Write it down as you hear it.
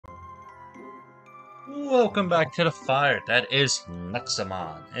Welcome back to the fire. That is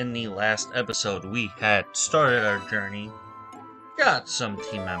Nexomon. In the last episode, we had started our journey, got some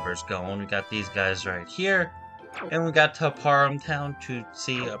team members going. We got these guys right here, and we got to Parum Town to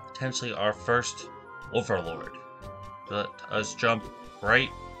see potentially our first Overlord. Let us jump right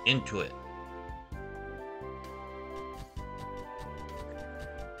into it.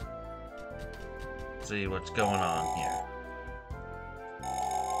 See what's going on here.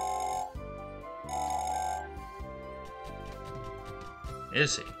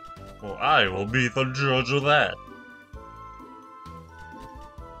 Is he? Well, I will be the judge of that.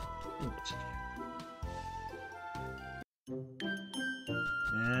 What's in here?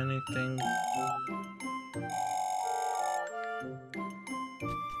 Anything?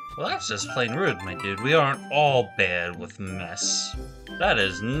 Well, that's just plain rude, my dude. We aren't all bad with mess. That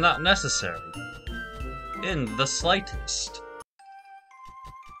is not necessary. In the slightest.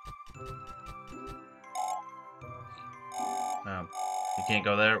 You can't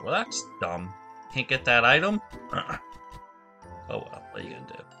go there? Well, that's dumb. Can't get that item? Oh well, what are you gonna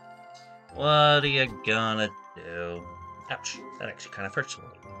do? What are you gonna do? Ouch, that actually kind of hurts a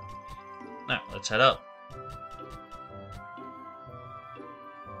little. Now, let's head up.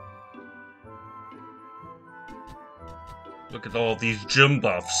 Look at all these gym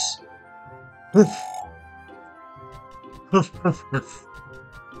buffs.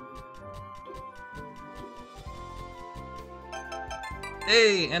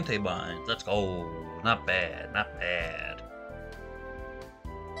 Hey, anti-binds. Let's go. Not bad, not bad.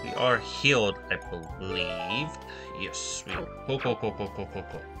 We are healed, I believe. Yes, we are. Cool.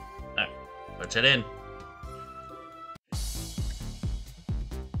 Alright, let's head in.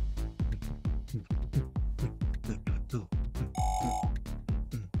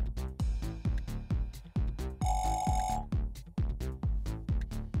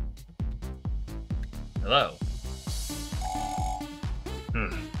 Hello.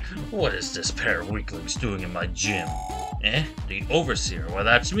 What is this pair of weaklings doing in my gym? Eh? The Overseer? Well,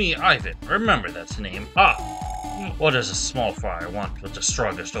 that's me, Ivan. Remember that's the name. Ah! What does a small fry want with the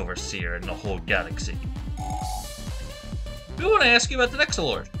strongest Overseer in the whole galaxy? We want to ask you about the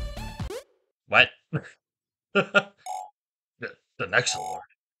Nexolord. What? the Nexolord?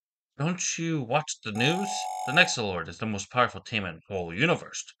 Don't you watch the news? The Nexolord is the most powerful team in the whole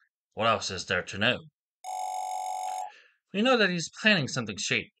universe. What else is there to know? We know that he's planning something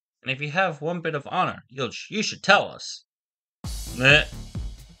shady, and if you have one bit of honor, you should tell us. Meh.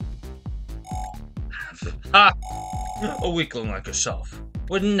 Ha! A weakling like yourself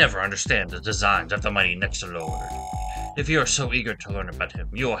would never understand the designs of the mighty Nexolord. If you are so eager to learn about him,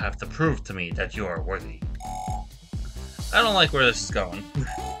 you will have to prove to me that you are worthy. I don't like where this is going.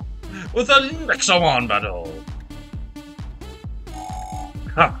 With a Nexomon battle!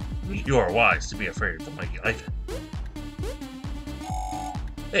 Ha! You are wise to be afraid of the mighty Ivan.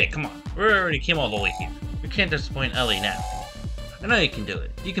 Hey, come on. We already came all the way here. We can't disappoint Ellie now. I know you can do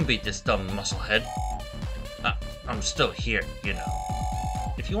it. You can beat this dumb musclehead. I'm still here, you know.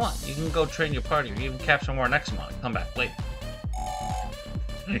 If you want, you can go train your party or even capture more Nexomon and come back later.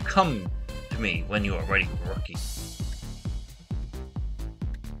 Come to me when you are ready, rookie.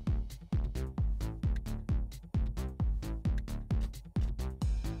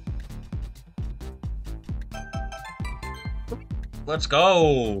 Let's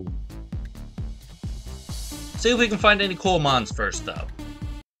go! See if we can find any cool mons first, though.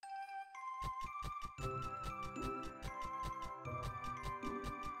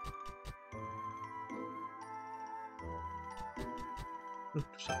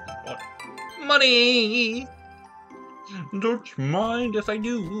 Money! Don't you mind if I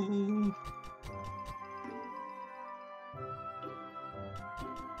do?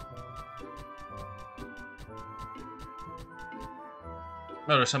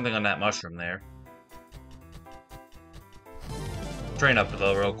 Oh, there's something on that mushroom there. Train up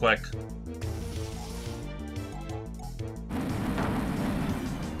though, real quick.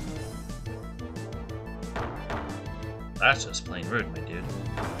 That's just plain rude, my dude.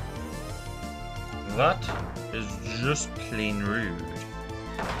 That is just plain rude.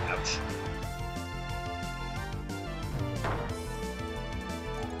 Ouch.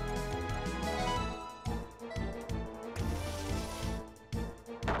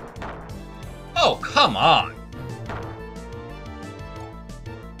 Oh, come on!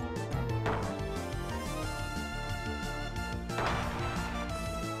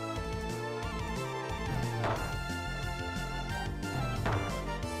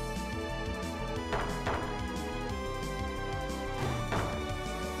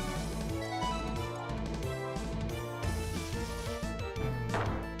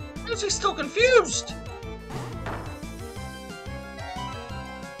 Is he still confused?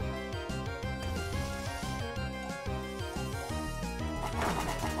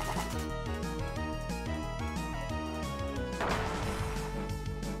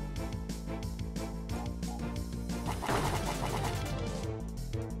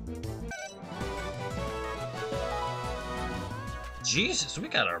 Jesus, we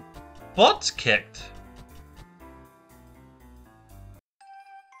got our butts kicked.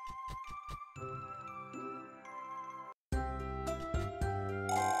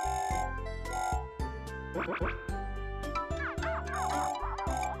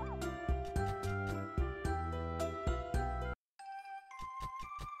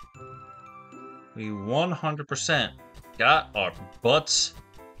 We 100% got our butts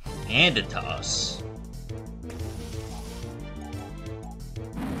handed to us.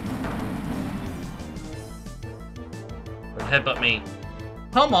 But headbutt me.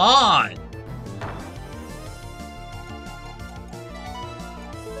 Come on!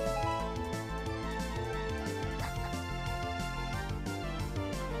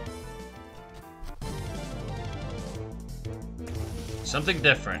 Something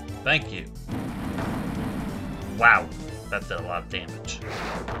different. Thank you. Wow, that did a lot of damage.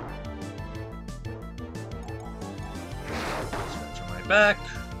 Scratch on my back.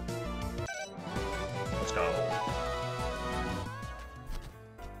 Let's go.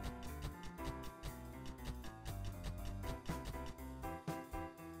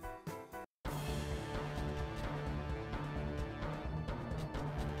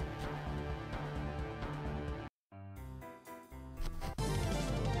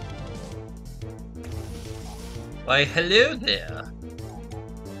 Why, hello there.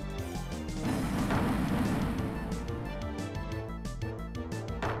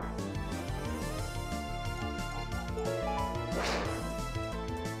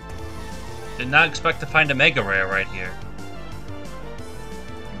 Did not expect to find a mega rare right here.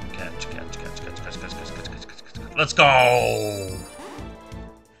 Catch. Let's go!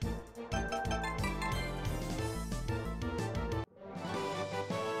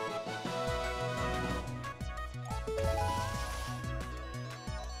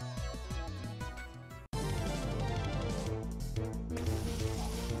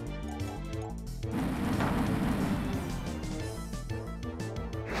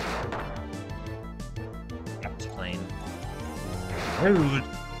 Rude.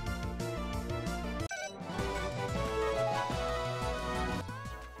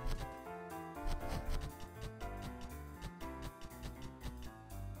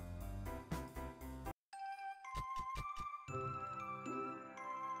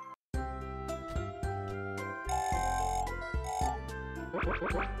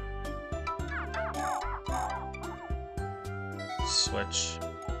 Switch.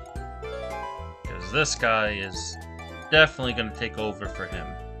 Because this guy is definitely going to take over for him.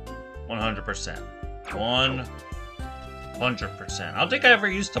 100%. 100%. I don't think I ever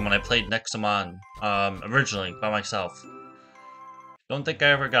used him when I played Nexomon originally by myself. Don't think I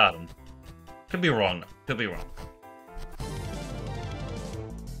ever got him. Could be wrong. Could be wrong.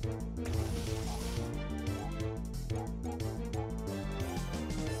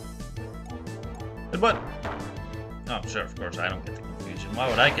 But what? Oh, sure, of course, I don't get the confusion. Why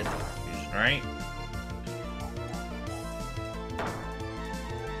would I get the confusion, right?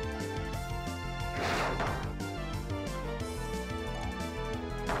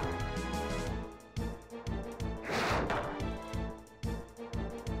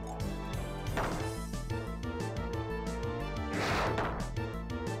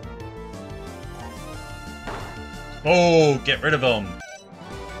 Oh, get rid of him.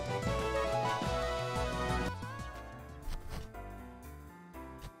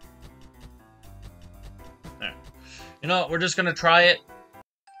 There. You know what, we're just gonna try it.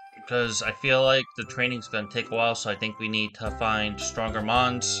 Because I feel like the training's gonna take a while, so I think we need to find stronger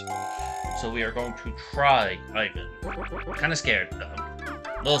mons. So we are going to try Ivan. Kinda scared, though.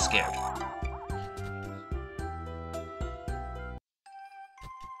 A little scared.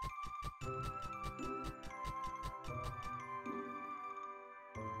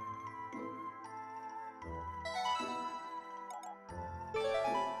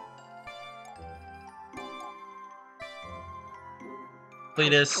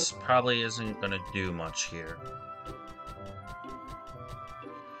 Cletus probably isn't gonna do much here.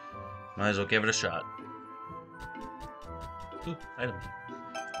 Might as well give it a shot. Ooh, item.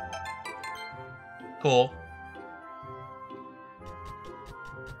 Cool.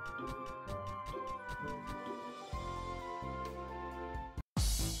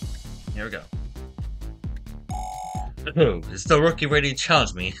 Here we go. Oh, is the rookie ready to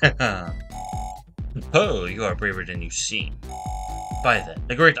challenge me? Oh, you are braver than you seem. By then,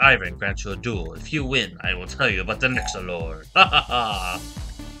 the great Ivan grants you a duel. If you win, I will tell you about the Nexolord. Ha ha ha!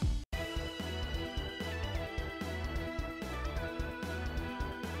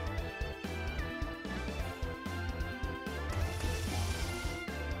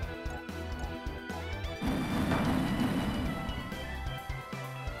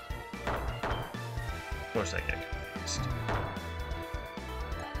 course I get confused.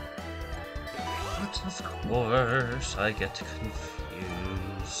 But of course I get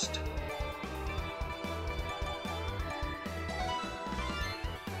confused.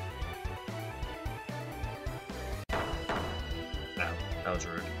 Wow, that was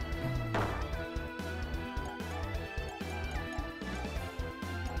rude.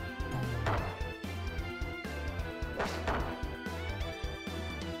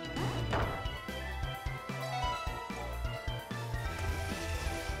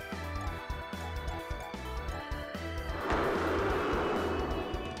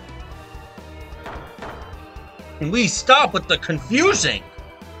 Can we stop with the confusing?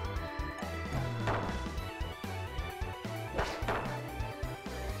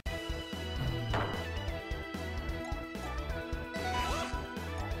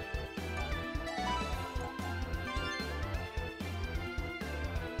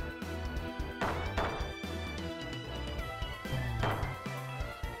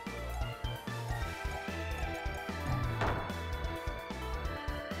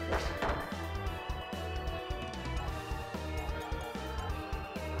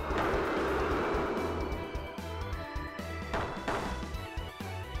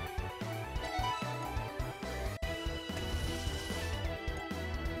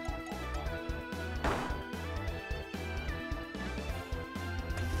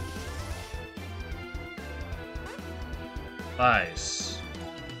 Nice.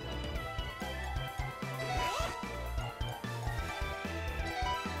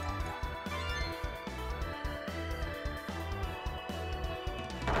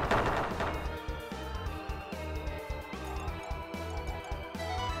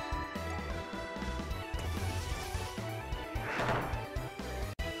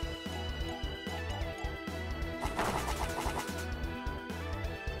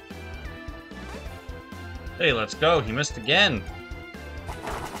 Hey, let's go. He missed again.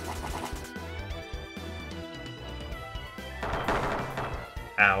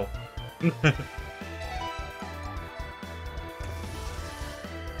 Ow.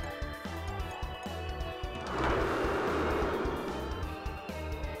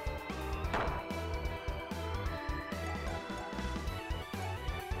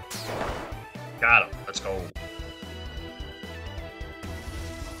 Got him. Let's go.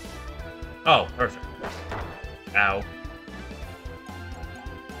 Oh, perfect. Ow.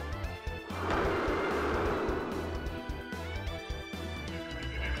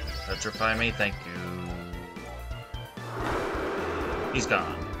 Petrify me, thank you. He's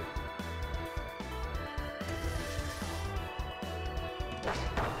gone.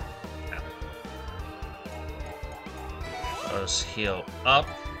 Let's heal up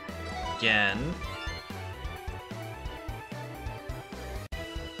again.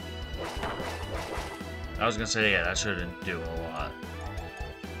 I was gonna say, yeah, that shouldn't do a lot.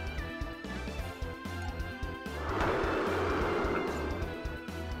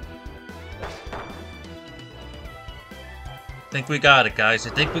 I think we got it, guys.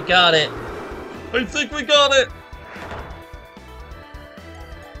 I think we got it. I think we got it.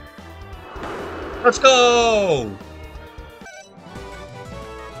 Let's go.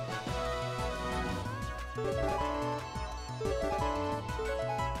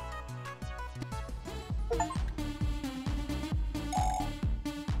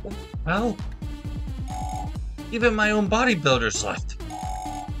 Well, even my own bodybuilders left.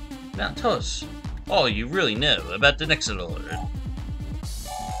 Now tell us all you really know about the Nexolord.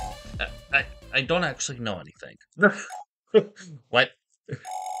 I don't actually know anything. What?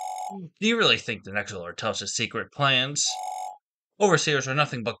 Do you really think the Nexolord tells his secret plans? Overseers are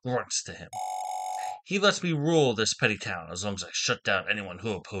nothing but grunts to him. He lets me rule this petty town as long as I shut down anyone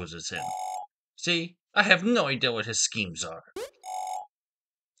who opposes him. See, I have no idea what his schemes are.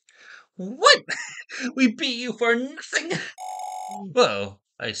 What? We beat you for nothing? Well,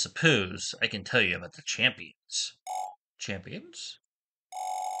 I suppose I can tell you about the champions. Champions?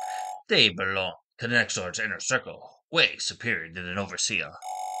 They belong to the Nexolord's inner circle, way superior than an overseer.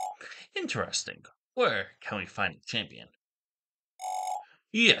 Interesting. Where can we find a champion?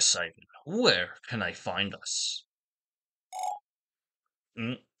 Yes, Ivan. Where can I find us?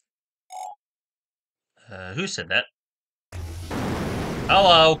 Who said that?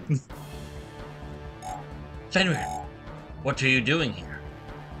 Hello? Fenrir, what are you doing here?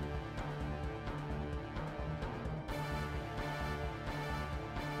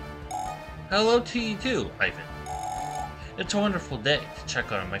 Hello to you too, Ivan. It's a wonderful day to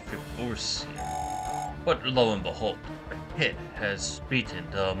check on my favorite overseer. But lo and behold, a kid has beaten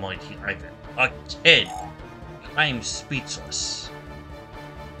the mighty Ivan. A kid! I'm speechless.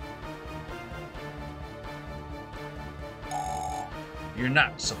 You're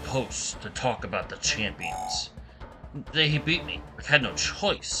not supposed to talk about the champions. He beat me. I had no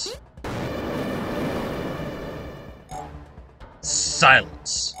choice.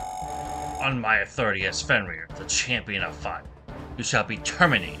 Silence. On my authority as Fenrir, the champion of fire, you shall be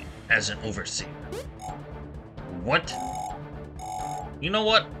terminated as an overseer. What? You know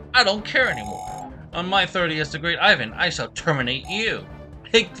what? I don't care anymore. On my authority as the great Ivan, I shall terminate you.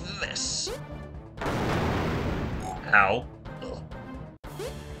 Take this. How?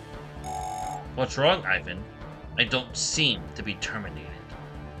 What's wrong, Ivan? I don't seem to be terminated.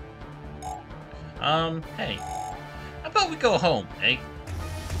 Hey. How about we go home, eh?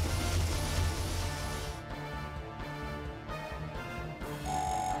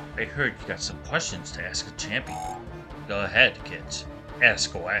 I heard you got some questions to ask a champion. Go ahead, kids.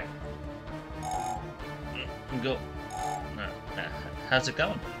 Ask away. Go. How's it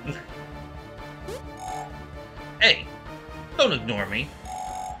going? Hey! Don't ignore me.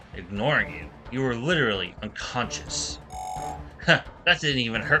 Ignoring you? You were literally unconscious. Huh, that didn't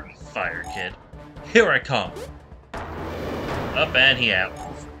even hurt me, Fire Kid. Here I come. Up and he out.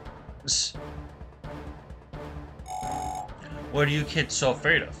 What are you kids so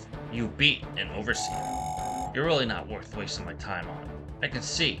afraid of? You beat an overseer. You're really not worth wasting my time on. I can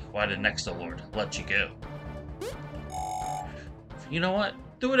see why the Nexolord let you go. You know what?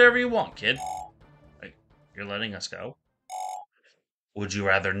 Do whatever you want, kid. Wait, you're letting us go? Would you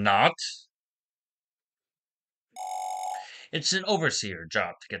rather not? It's an overseer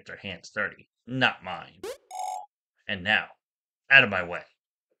job to get their hands dirty, not mine. And now, out of my way.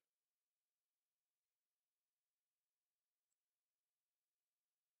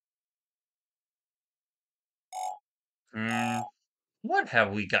 What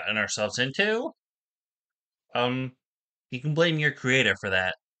have we gotten ourselves into? You can blame your creator for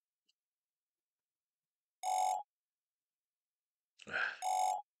that.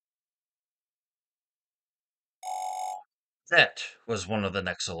 That was one of the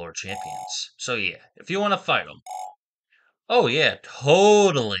Nexolord champions. So yeah, if you want to fight him. Oh yeah,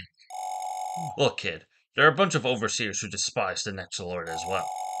 totally. Look, kid, there are a bunch of overseers who despise the Nexolord as well.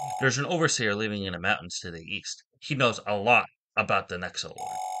 There's an overseer living in the mountains to the east. He knows a lot about the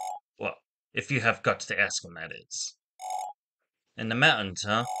Nexolord. Well, if you have guts to ask him, that is. In the mountains,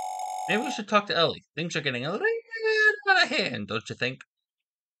 huh? Maybe we should talk to Ellie. Things are getting a little out of hand, don't you think?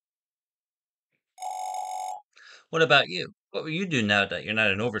 What about you? What will you do now that you're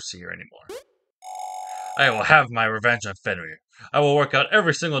not an overseer anymore? I will have my revenge on Fenrir. I will work out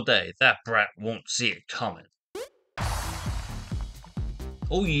every single day. That brat won't see it coming.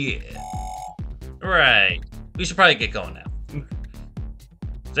 Oh yeah. Right. We should probably get going now.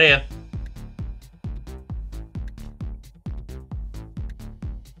 See ya.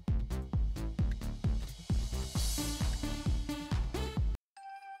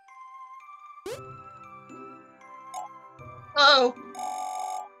 Oh!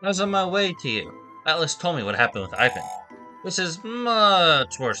 I was on my way to you. Atlas told me what happened with Ivan. This is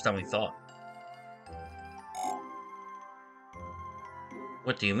much worse than we thought.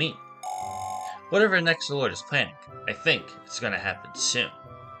 What do you mean? Whatever Nexolord is planning, I think it's gonna happen soon.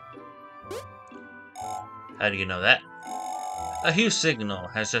 How do you know that? A huge signal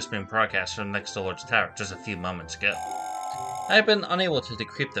has just been broadcast from Nexolord's tower just a few moments ago. I have been unable to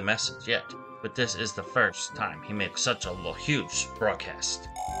decrypt the message yet, but this is the first time he makes such a huge broadcast.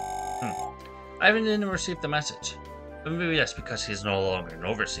 Ivan didn't receive the message, but maybe that's because he's no longer an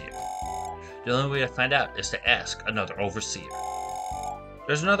overseer. The only way to find out is to ask another overseer.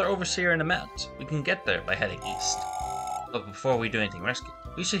 There's another overseer in the mountains. We can get there by heading east. But before we do anything risky,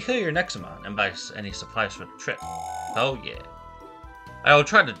 we should heal your Nexomon and buy us any supplies for the trip. Oh yeah. I will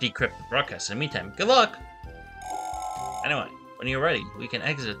try to decrypt the broadcast in the meantime. Good luck! Anyway, when you're ready, we can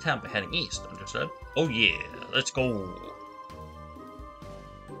exit the town by heading east, understood? Oh yeah, let's go!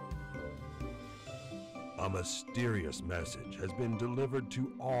 A mysterious message has been delivered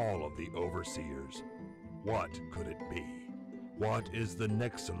to all of the overseers. What could it be? What is the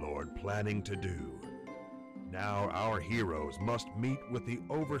Nexolord planning to do? Now our heroes must meet with the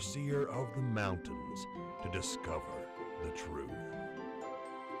overseer of the mountains to discover the truth.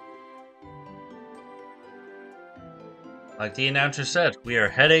 Like the announcer said, we are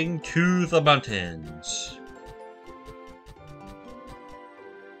heading to the mountains.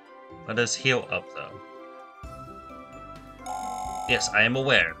 Let us heal up, though. Yes, I am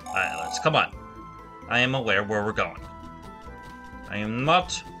aware. Let's come on. I am aware where we're going. I am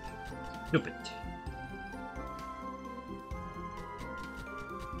not stupid.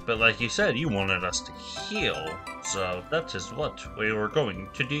 But like you said, you wanted us to heal, so that is what we were going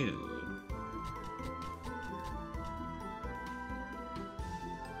to do.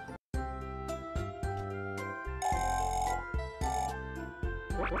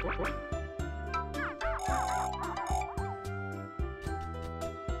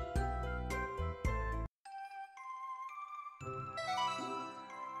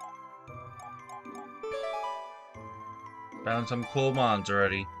 Found some cool mons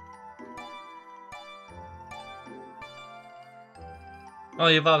already. Oh,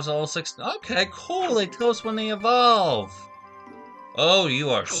 he evolves all 6. Okay, cool. They tell us when they evolve. Oh, you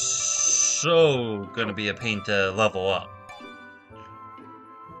are so gonna be a pain to level up.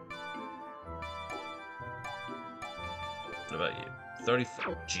 What about you?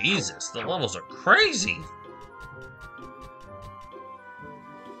 34. Jesus, the levels are crazy.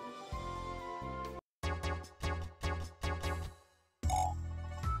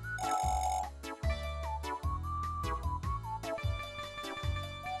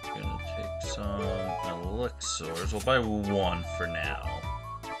 Gonna take some elixirs. We'll buy one for now.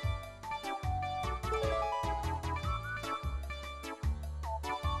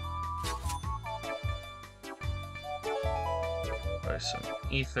 Buy some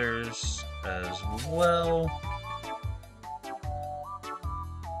ethers as well.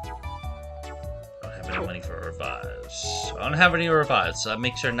 Don't have any money for revives. I don't have any revives, so I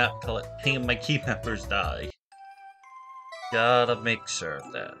make sure not to let any of my key members die. Gotta make sure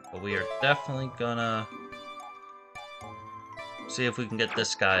of that. But we are definitely gonna see if we can get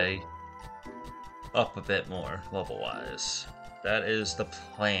this guy up a bit more, level-wise. That is the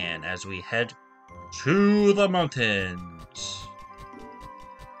plan as we head to the mountains.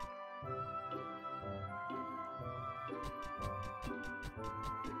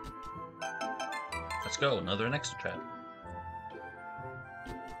 Let's go, another next trap.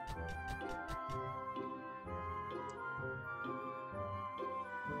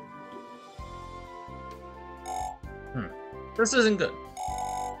 This isn't good.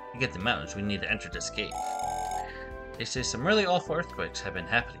 To get the mountains, we need to enter this cave. They say some really awful earthquakes have been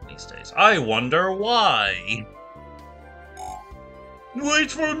happening these days. I wonder why.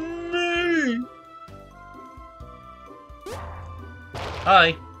 Wait for me!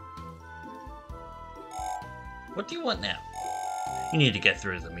 Hi. What do you want now? You need to get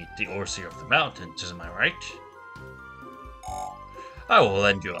through to meet the overseer of the mountains, am I right? I will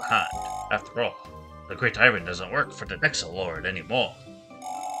lend you a hand. After all, the Great Iron doesn't work for the Nexolord anymore.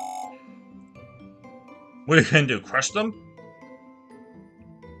 What are you going to do, crush them?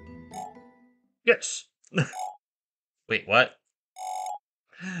 Yes. Wait, what?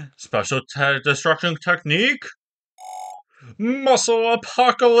 Special destruction technique? Muscle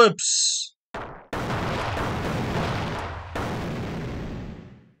Apocalypse!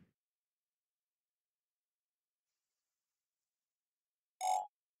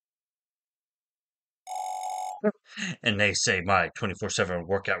 And they say my 24/7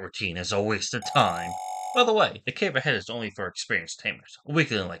 workout routine is a waste of time. By the way, the cave ahead is only for experienced tamers. A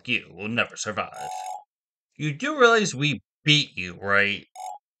weakling like you will never survive. You do realize we beat you, right?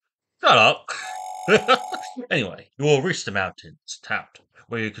 Shut up. Anyway, you will reach the mountains town,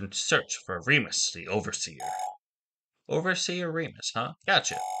 where you can search for Remus, the Overseer. Overseer Remus, huh?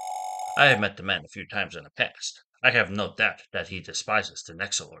 Gotcha. I have met the man a few times in the past. I have no doubt that he despises the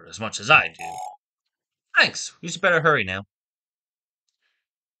Nexolord as much as I do. Thanks. You should better hurry now.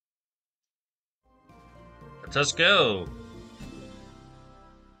 Let us go.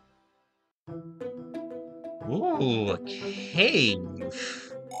 Ooh, a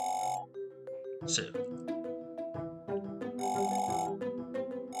cave. So,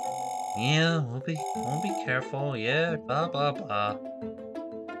 yeah, we'll be careful. Yeah, blah blah blah.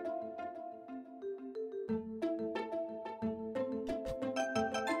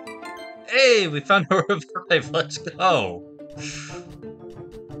 Hey, we found a revive. Let's go.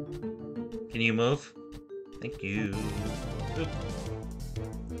 Can you move? Thank you. Oop.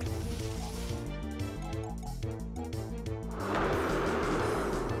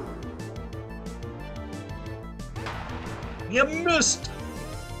 You missed!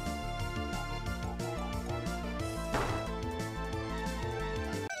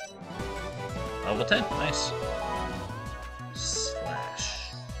 Level 10, nice.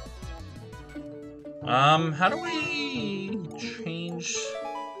 Slash. How do we change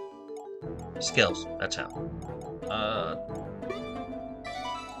skills? That's how.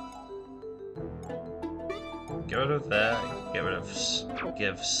 Get rid of that. Get rid of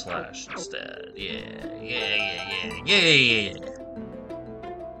give slash instead. Yeah.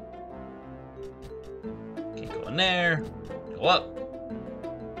 Can't go in there. Go up.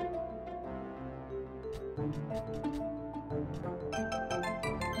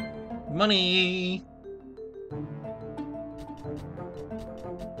 Money.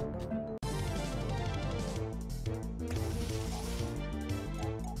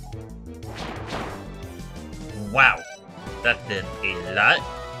 That did a lot.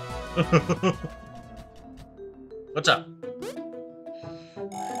 What's up?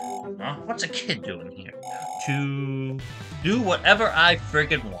 What's a kid doing here? To do whatever I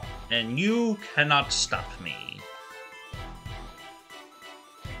friggin' want, and you cannot stop me.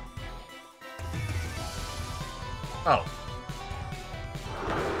 Oh.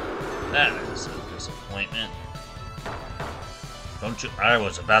 That is a disappointment. Don't you? I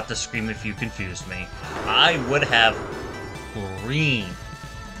was about to scream if you confused me. I would have screamed.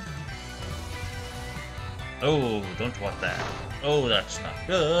 Oh, don't want that. Oh, that's not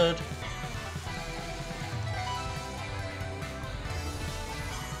good.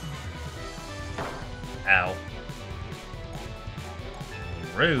 Ow.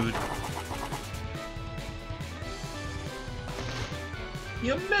 Rude.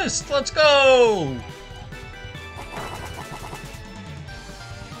 You missed! Let's go!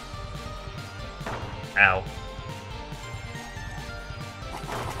 Ow.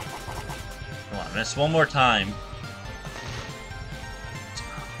 Come on, miss one more time.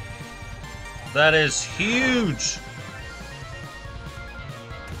 That is huge!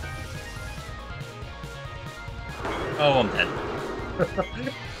 Oh, I'm dead.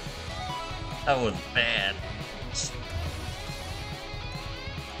 That was bad.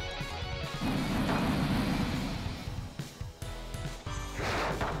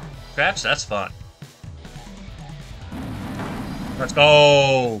 Scratch, that's fun. Let's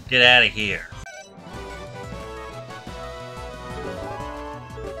go! Get out of here.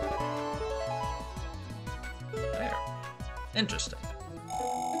 There. Interesting.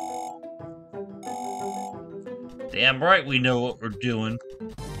 Damn right we know what we're doing.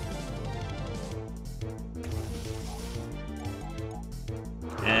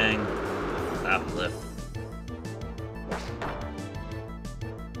 And uplift.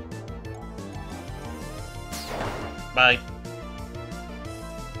 Bye.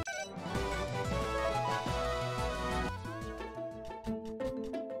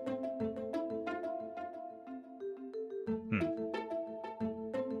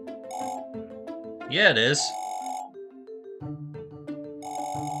 Yeah, it is.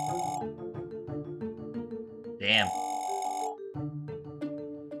 Damn.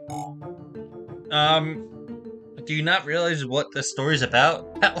 Do you not realize what this story's about,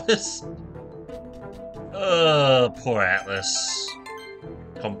 Atlas? Poor Atlas.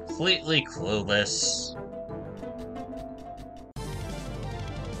 Completely clueless.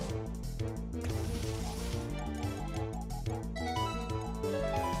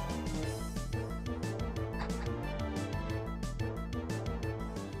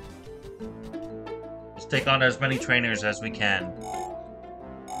 Let's take on as many trainers as we can.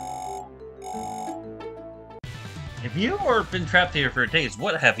 If you have been trapped here for days,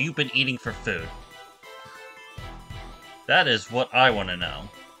 what have you been eating for food? That is what I want to know.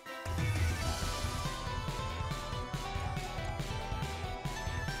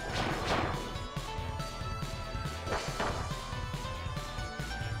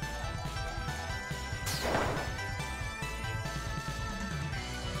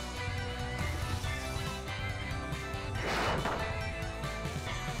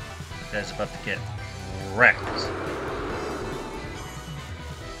 Guy's about to get wrecked.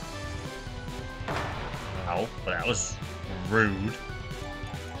 Ow, but that was rude.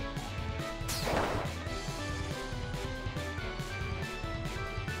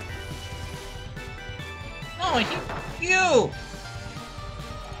 Oh, you!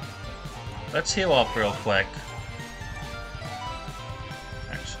 Let's heal up real quick.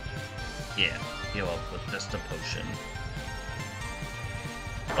 Actually, yeah, heal up with just a potion.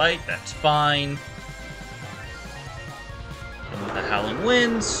 Fight, that's fine. And with the Howling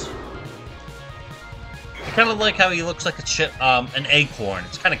Winds. I kind of like how he looks like an acorn.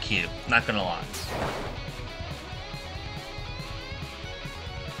 It's kind of cute, not gonna lie.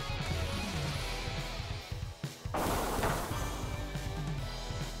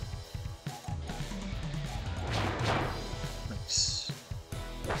 Nice.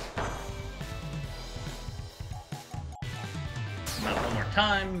 Now one more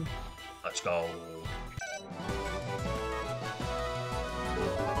time. Let's go.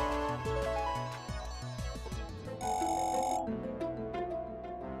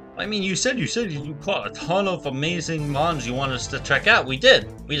 I mean, you said you caught a ton of amazing mons you wanted us to check out. We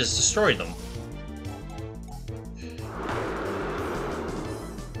did. We just destroyed them.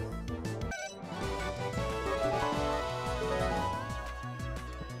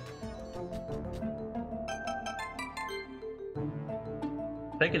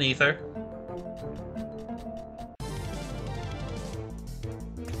 Take an ether.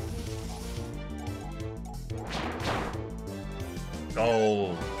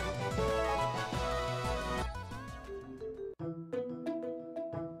 go.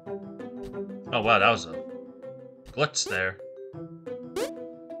 Oh wow, that was a glitch there.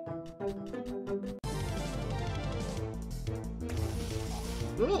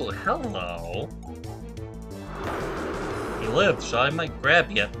 Ooh, hello. You live, so I might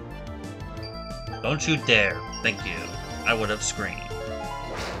grab you. Don't you dare. Thank you. I would have screamed.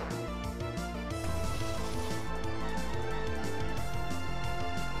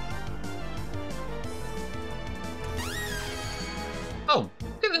 Oh,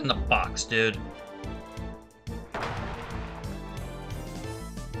 get in the box, dude.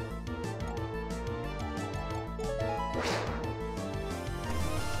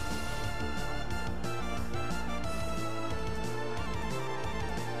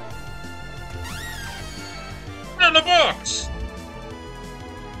 Get in the box!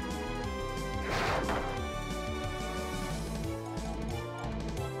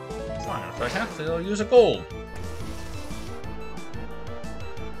 Fine, if I have to, I'll use a gold.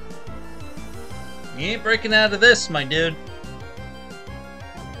 You ain't breaking out of this, my dude.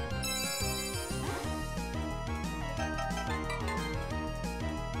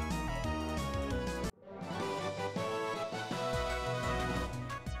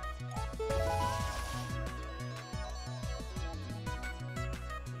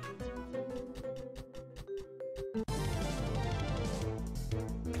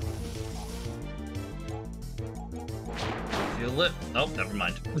 If you live... Oh, never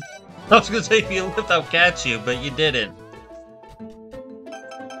mind. I was gonna say if you lived, I'll catch you, but you didn't. We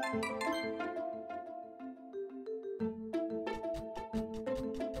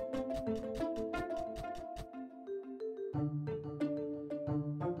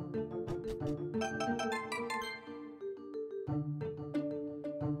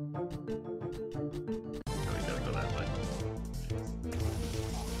gotta go that way.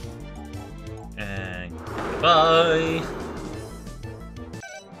 And goodbye.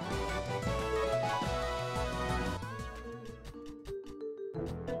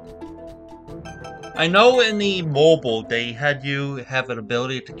 I know in the mobile they had you have an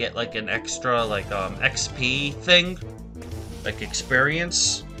ability to get like an extra like XP thing, like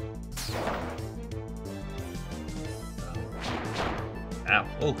experience. Ow!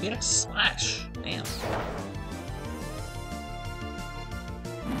 Oh, get a slash! Damn.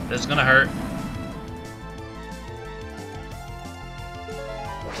 This is gonna hurt.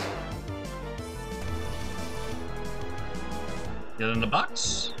 Get in the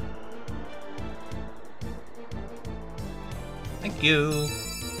box. Thank you.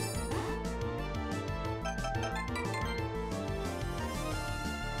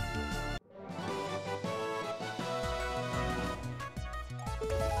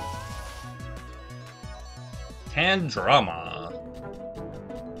 Drama.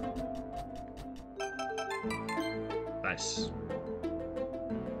 Nice.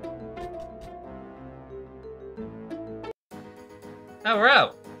 Oh, we're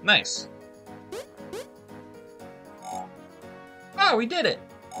out. Nice. Oh, we did it!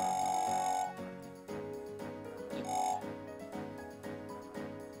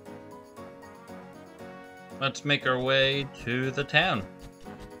 Let's make our way to the town.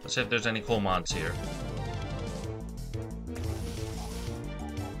 Let's see if there's any cool mods here.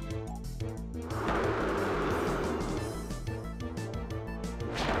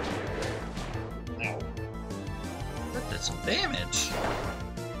 Ow. That did some damage.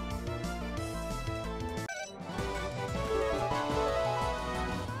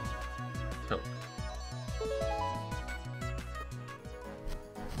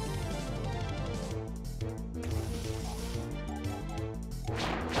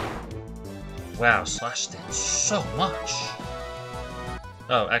 Wow, Slash did so much.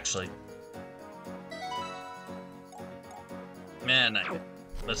 Oh, actually. Man,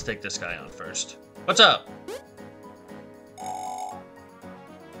 let's take this guy on first. What's up?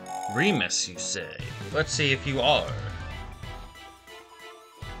 Remus, you say? Let's see if you are.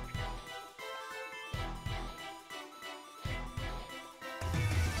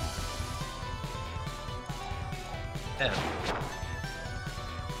 Yeah.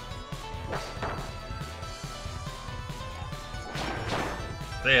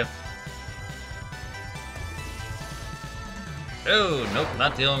 There. Oh, nope,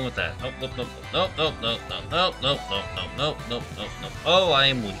 not dealing with that. Nope, nope, nope, nope, nope, nope, nope, nope, nope, nope, nope, nope, nope, nope. Oh, I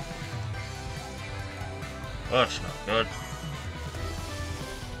am weak. That's not good.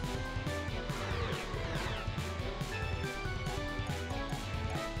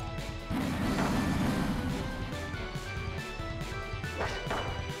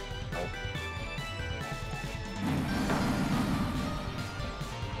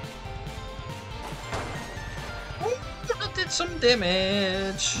 some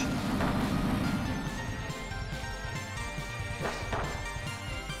damage.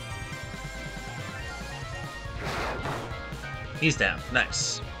 He's down.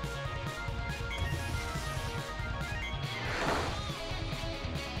 Nice.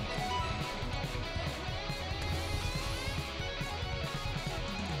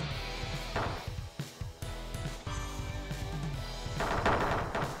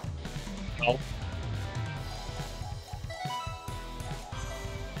 Oh.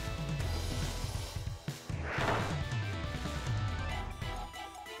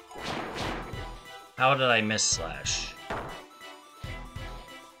 How did I miss Slash?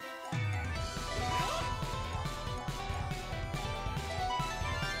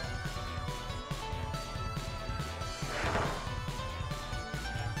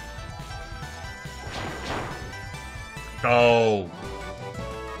 Oh.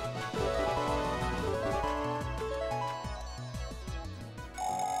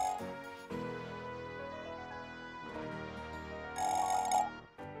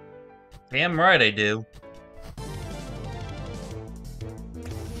 Damn right I do.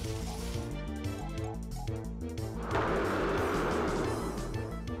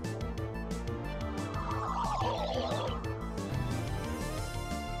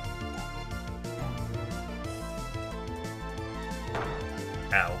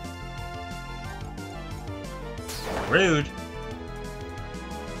 Ow. Rude.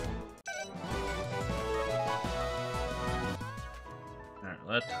 Alright,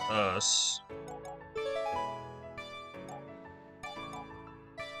 let us...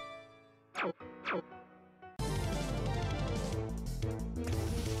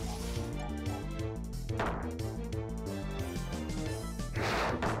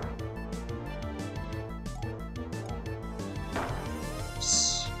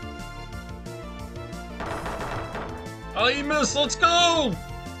 Oh, you missed! Let's go!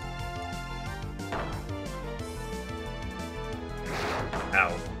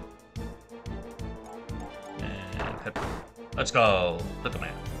 Ow. And hit. Let's go! Look at me.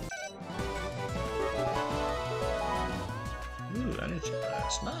 Ooh, energy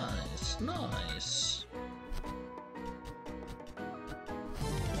blast. Nice, nice.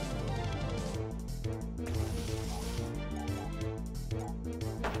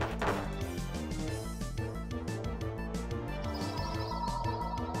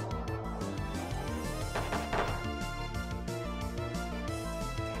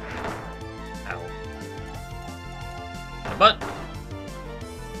 But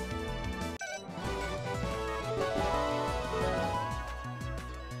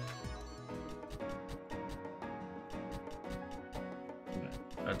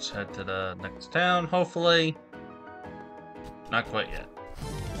let's head to the next town, hopefully. Not quite yet.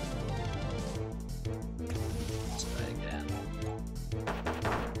 Let's try again.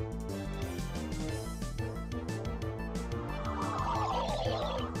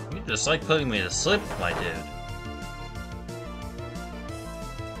 You just like putting me to sleep, my dude.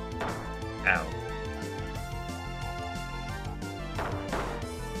 Ow.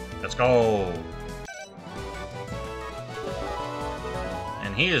 Let's go.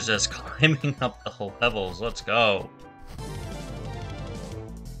 And he is just climbing up the levels. Let's go.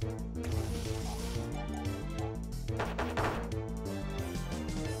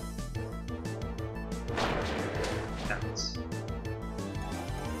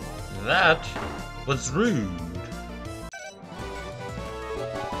 That was rude.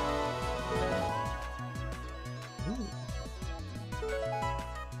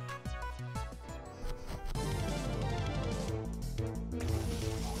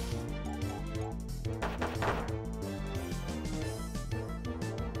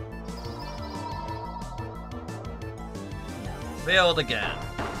 Failed again.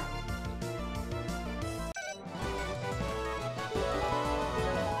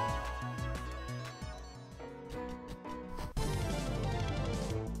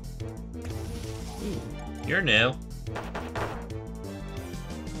 Ooh, you're new.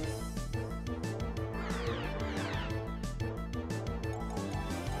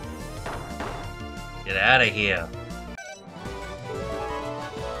 Get out of here.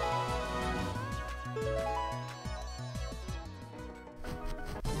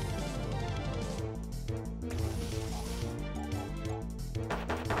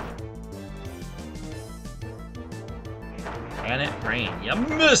 Can it rain? You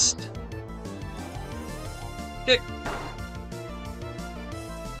missed! Kick!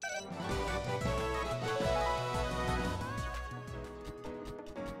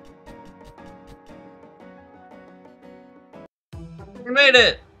 We made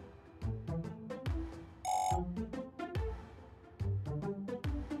it!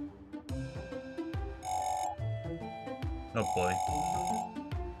 Oh boy.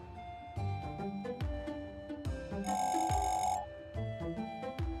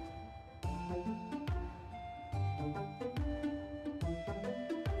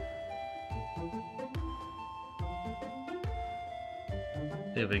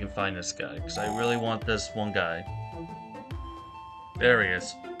 See if we can find this guy, because I really want this one guy. There he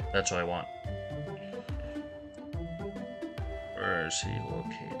is. That's what I want. Where is he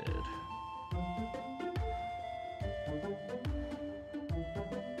located?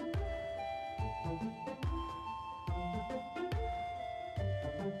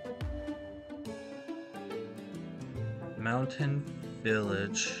 Mountain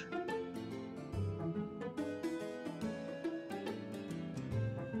Village.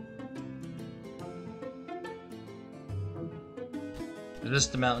 Is this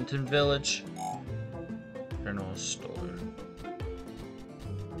the Mountain Village? General Store.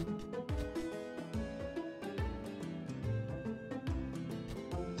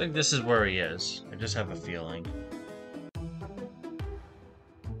 I think this is where he is. I just have a feeling.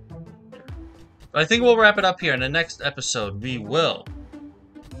 I think we'll wrap it up here. In the next episode, we will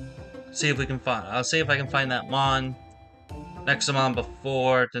see if we can find. I'll see if I can find that Nexomon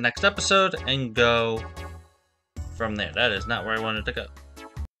before the next episode and go from there. That is not where I wanted to go.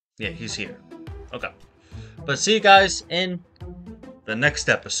 Yeah, he's here. Okay. But see you guys in the next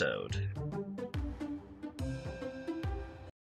episode.